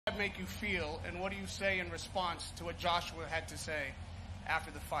make you feel, and what do you say in response to what Joshua had to say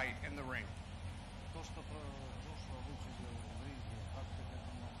after the fight in the ring? То, что Джошуа вычислил в ринге, как ты к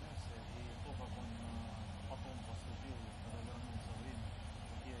этому отнесся, и то, как он потом поступил, когда вернулся в ринг,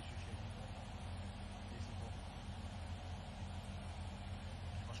 какие ощущения твои? Если то.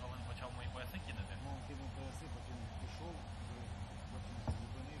 Хіба що він почав мої пояси кидати? Ну, он кинул поясы, потом ушел, потом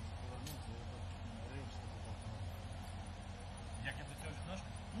зупинився, повернувся, и этот речь, что ты так. Як я до цього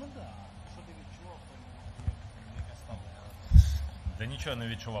відношусь? Ну да, що ти відчував, яке ставлення? Да нічого не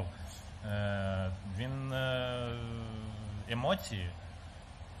відчував. Він емоції,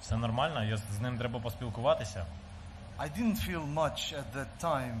 все нормально, з ним треба поспілкуватися. I didn't feel much at that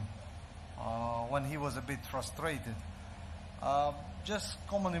time when he was a bit frustrated. Just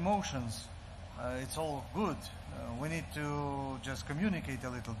common emotions. It's all good. We need to just communicate a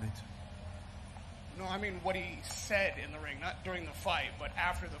little bit. No, I mean what he said in the ring, not during the fight, but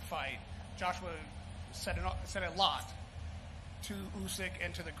after the fight. Joshua said a lot to Usyk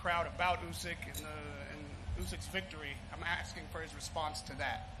and to the crowd about Usyk and Usyk's victory. I'm asking for his response to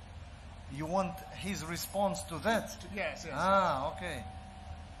that. You want his response to that? Yes, yes. Okay.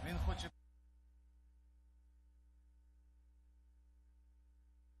 Він хоче.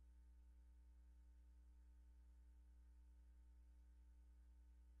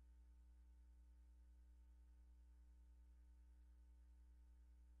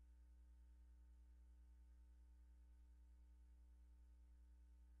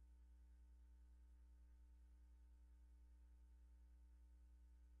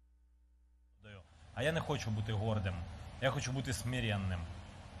 А я не хочу бути гордим. Я хочу бути смиренним.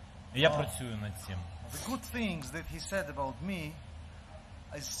 І я працюю над цим. The good things that he said about me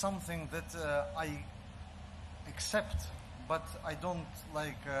is something that I accept, but I don't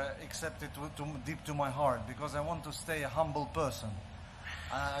accept it deep to my heart because I want to stay a humble person.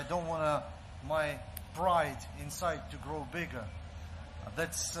 I don't want my pride inside to grow bigger.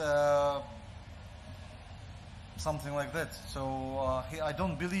 That's something like that. So I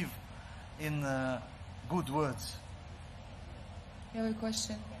don't believe in good words. You have a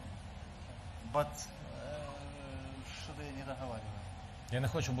question? But Що ти не договариваєш? Я не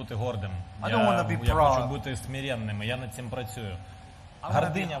хочу бути гордим. I don't wanna be Я proud. хочу бути смиренним, і я над цим працюю.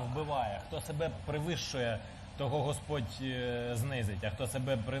 Гординя вбиває. Хто себе привищує, того Господь знизить, а хто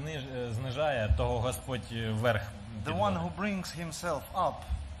себе знижає, того Господь вверх the one who brings himself up,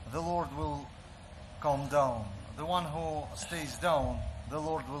 the Lord will come down. The one who stays down, the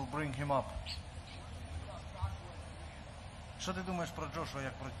Lord will bring him up. Що ти думаєш про Джошуа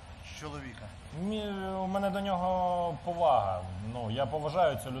як про чоловіка? У мене до нього повага. Я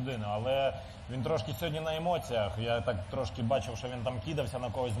поважаю цю людину, але він трошки сьогодні на емоціях. Я так трошки бачив, що він там кидався на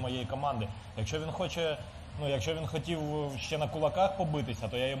когось з моєї команди. Якщо він хоче, якщо він хотів ще на кулаках побитися,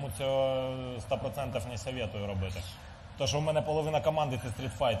 то я йому цього 100% не советую робити. Тому що у мене половина команди це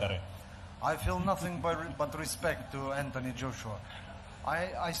стрітфайтери. I feel nothing but respect to Anthony Joshua.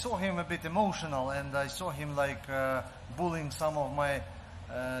 I saw him a bit emotional and I saw him bullying some of my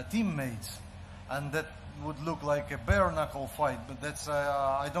teammates, and that would look like a bare knuckle fight, but that's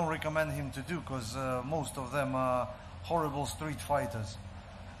I don't recommend him to do because most of them are horrible street fighters.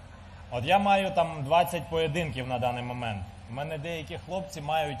 От я маю там 20 поєдинків на даний момент. У мене деякі хлопці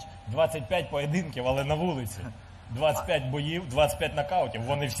мають 25 поєдинків, але на вулиці. 25 боїв, 25 нокаутів,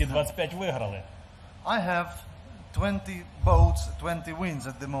 вони всі 25 виграли. I have 20 bouts, 20 wins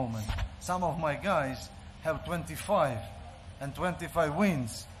at the moment. Some of my guys have 25 and 25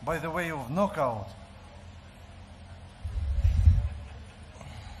 wins by the way of knockout.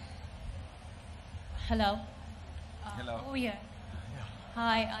 Hello. Hello. Oh yeah.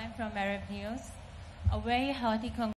 Hi, I'm from Arab News. A very hearty